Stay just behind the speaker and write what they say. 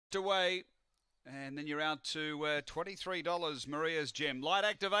away. And then you're out to $23, Maria's Gem. Light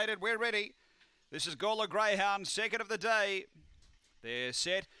activated, we're ready. This is Gawler Greyhound, second of the day. They're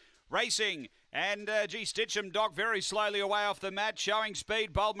set. Racing. And, Stitchem Doc very slowly away off the mat, showing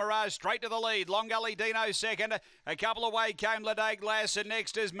speed. Bold Mirage straight to the lead. Long Gully Dino second. A couple away came Lede Glass, and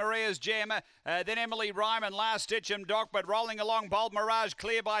next is Maria's Gem. Then Emily Ryman, last Stitchem Doc, but rolling along Bold Mirage,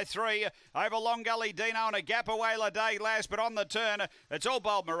 clear by 3. Over Long Gully Dino and a gap away Lede Glass, but on the turn, it's all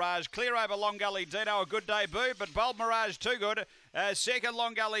Bold Mirage. Clear over Long Gully Dino, a good debut, but Bold Mirage too good. Second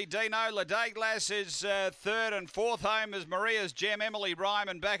Long Gully Dino. Lede Glass is third, and fourth home is Maria's Gem. Emily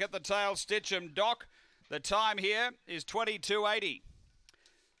Ryman back at the tail, Stitchem Doc. The time here is 22.80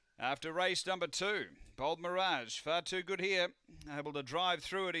 after race number 2. Bold Mirage, far too good here. Able to drive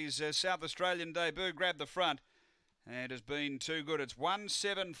through it. His South Australian debut, grabbed the front. And it has been too good. It's 1,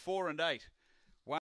 7, 4 and 8.